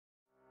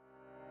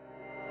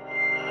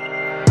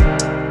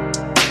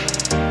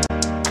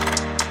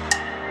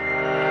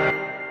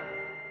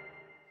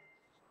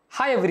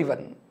Hi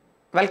everyone,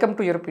 welcome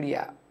to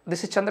YourPedia.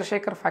 This is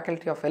Chandrasekhar,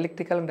 Faculty of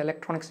Electrical and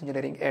Electronics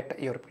Engineering at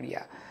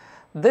YourPedia.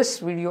 This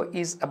video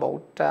is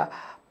about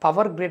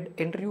power grid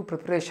interview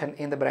preparation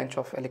in the branch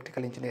of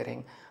electrical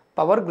engineering.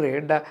 Power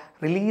grid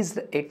released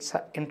its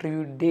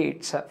interview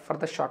dates for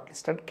the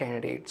shortlisted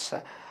candidates.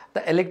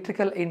 The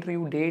electrical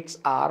interview dates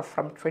are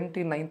from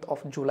 29th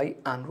of July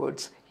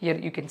onwards. Here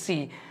you can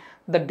see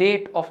the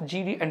date of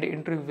GD and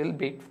interview will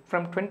be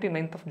from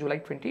 29th of July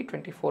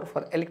 2024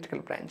 for electrical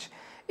branch.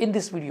 In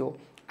this video,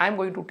 I am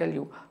going to tell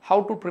you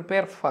how to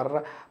prepare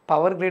for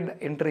power grid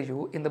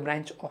interview in the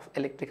branch of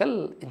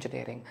electrical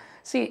engineering.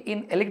 See,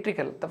 in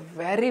electrical, the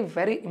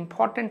very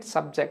important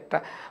subject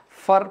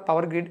for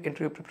power grid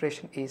interview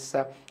preparation is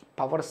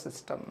power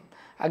system.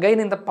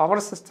 Again, in the power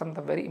system,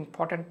 the very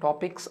important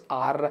topics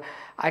are,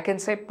 I can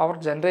say, power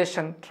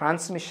generation,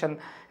 transmission,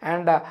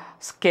 and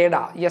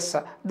SCADA. Yes,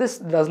 this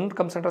doesn't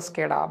come under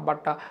SCADA,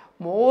 but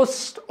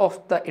most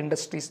of the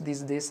industries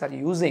these days are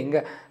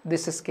using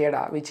this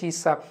SCADA, which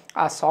is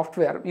a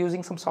software.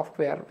 Using some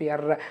software, we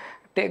are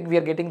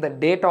getting the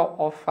data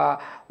of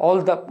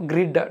all the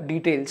grid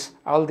details,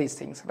 all these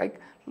things,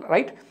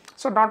 right?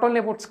 So not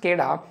only about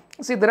SCADA,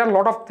 see, there are a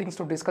lot of things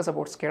to discuss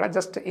about SCADA.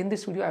 Just in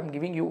this video, I am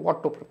giving you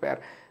what to prepare.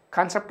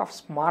 Concept of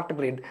smart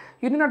grid.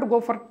 You need not to go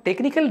for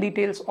technical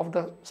details of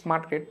the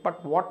smart grid,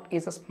 but what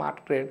is a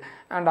smart grid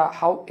and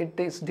how it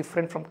is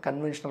different from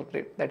conventional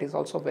grid. That is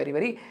also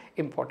very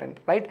important,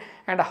 right?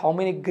 And how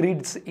many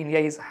grids India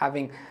is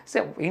having.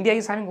 So India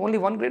is having only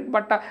one grid,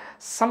 but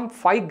some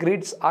 5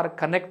 grids are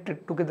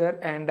connected together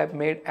and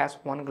made as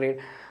one grid,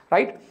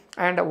 right?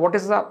 And what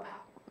is the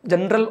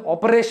general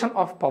operation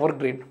of power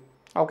grid?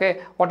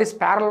 Okay, what is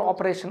parallel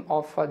operation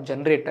of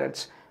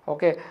generators?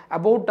 Okay,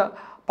 about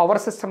power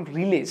system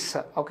relays.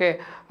 Okay,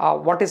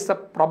 what is the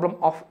problem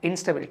of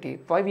instability?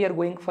 Why we are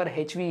going for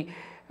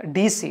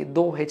HVDC,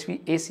 though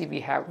HVAC we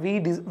have,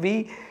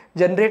 we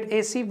generate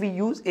AC, we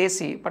use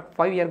AC, but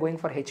why we are going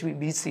for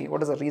HVDC?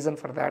 What is the reason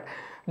for that?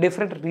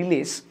 Different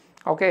relays.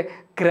 Okay,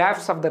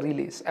 graphs of the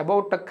relays,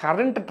 about the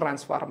current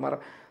transformer,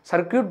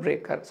 circuit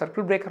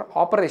breaker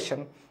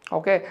operation.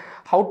 Okay,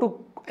 how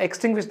to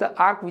extinguish the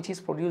arc which is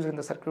produced in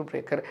the circuit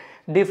breaker,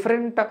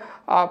 different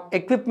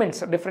equipments,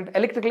 different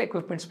electrical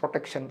equipments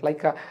protection,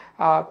 like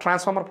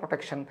transformer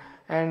protection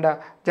and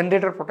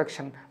generator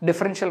protection,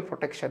 differential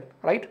protection,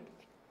 right?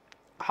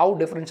 How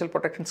differential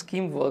protection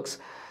scheme works.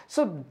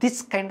 So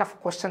this kind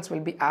of questions will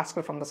be asked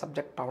from the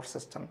subject power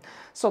system.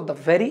 So the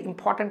very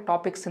important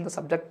topics in the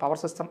subject power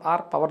system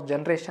are power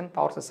generation,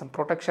 power system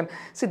protection.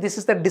 See, this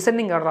is the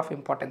descending order of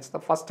importance. The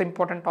first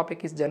important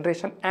topic is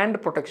generation and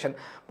protection.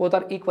 Both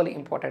are equally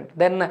important.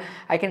 Then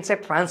I can say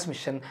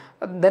transmission.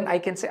 Then I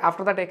can say,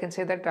 after that I can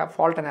say that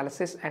fault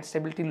analysis and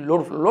stability,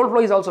 load flow. Load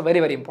flow is also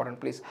very important,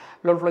 please.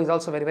 Load flow is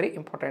also very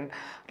important,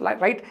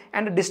 right?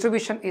 And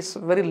distribution is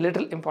very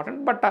little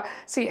important. But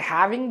see,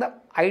 having the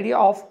idea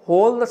of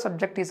whole the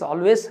subject is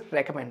always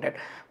recommended,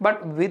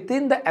 but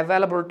within the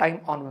available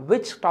time on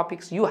which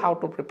topics you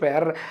have to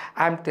prepare,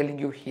 I am telling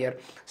you here.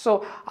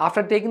 So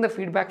after taking the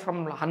feedback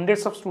from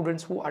hundreds of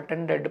students who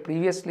attended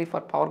previously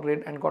for power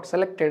grid and got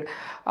selected,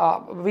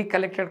 we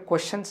collected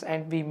questions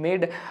and we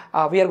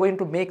are going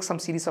to make some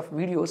series of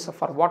videos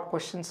for what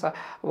questions,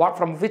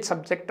 from which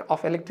subject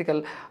of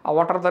electrical,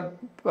 what are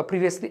the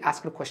previously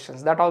asked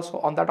questions. That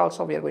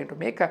also we are going to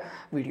make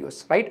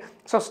videos, right?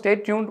 So stay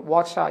tuned,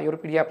 watch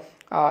YourPedia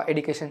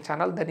education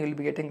channel, then you will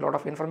be getting a lot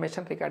of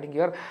information regarding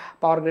your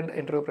power grid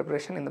interview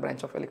preparation in the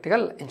branch of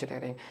electrical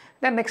engineering.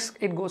 Then next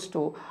it goes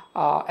to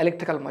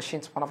electrical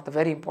machines, one of the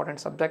very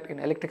important subject in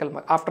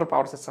electrical, after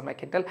power system I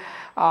can tell.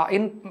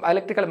 In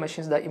electrical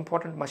machines, the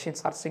important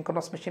machines are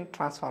synchronous machine,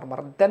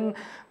 transformer. Then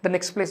the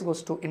next place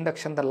goes to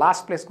induction, the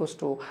last place goes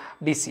to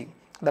DC.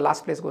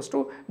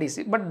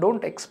 But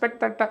don't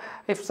expect that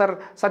if sir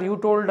you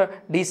told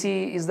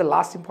DC is the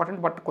last important,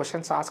 but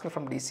questions asked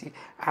from DC.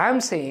 I am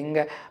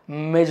saying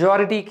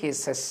majority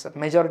cases,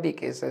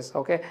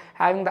 okay,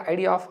 having the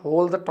idea of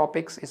all the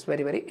topics is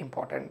very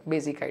important,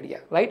 basic idea,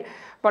 right?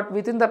 But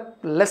within the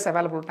less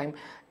available time,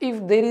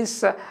 if there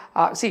is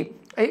see,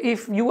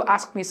 if you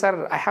ask me,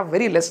 sir, I have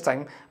very less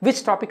time,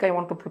 which topic I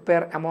want to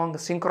prepare among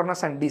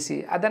synchronous and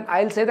DC, then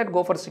I'll say that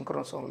go for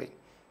synchronous only,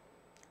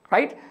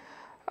 right?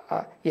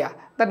 Yeah,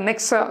 the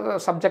next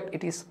subject,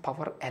 it is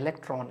power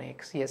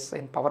electronics. Yes,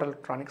 in power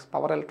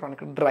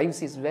electronic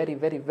drives is very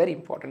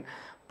important.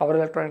 Power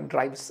electronic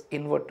drives,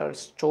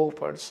 inverters,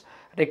 choppers,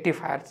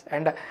 rectifiers,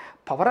 and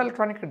power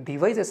electronic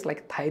devices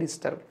like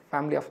thyristor,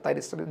 family of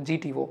thyristor,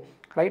 GTO,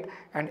 right,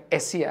 and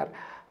SCR.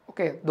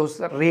 Okay, those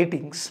are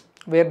ratings,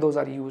 where those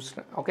are used.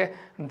 Okay,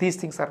 these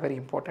things are very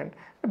important.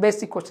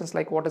 Basic questions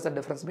like what is the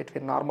difference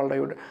between normal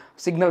diode,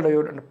 signal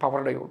diode, and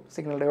power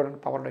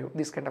diode,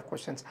 these kind of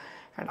questions.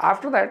 And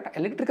after that,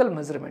 electrical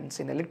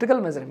measurements. In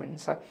electrical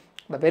measurements,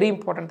 the very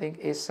important thing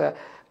is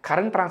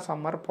current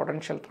transformer,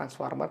 potential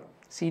transformer,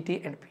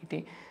 CT and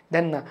PT.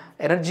 Then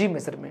energy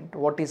measurement,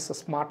 what is a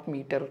smart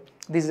meter?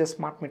 These are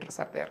smart meters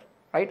are there,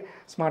 right?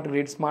 Smart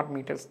grid, smart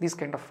meters, these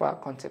kind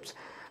of concepts.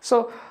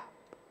 So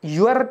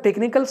your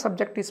technical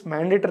subject is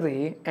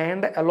mandatory,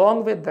 and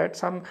along with that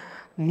some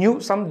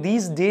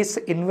these days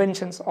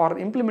inventions or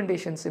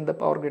implementations in the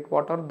power grid,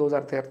 what are those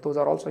are there, those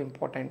are also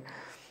important.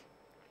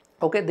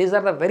 Okay, these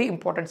are the very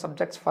important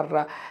subjects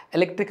for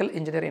electrical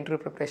engineer interview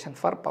preparation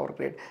for power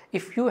grid.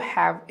 If you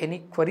have any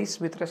queries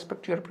with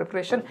respect to your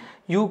preparation,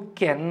 you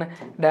can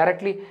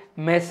directly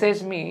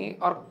message me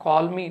or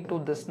call me to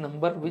this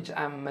number which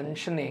I am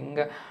mentioning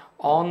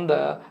on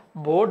the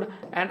board,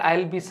 and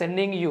I'll be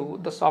sending you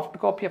the soft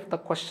copy of the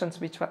questions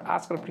which were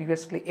asked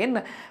previously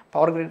in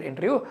power grid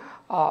interview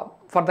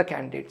for the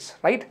candidates,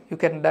 right? You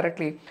can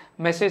directly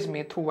message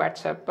me through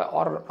WhatsApp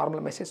or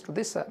normal message to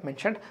this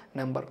mentioned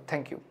number.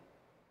 Thank you.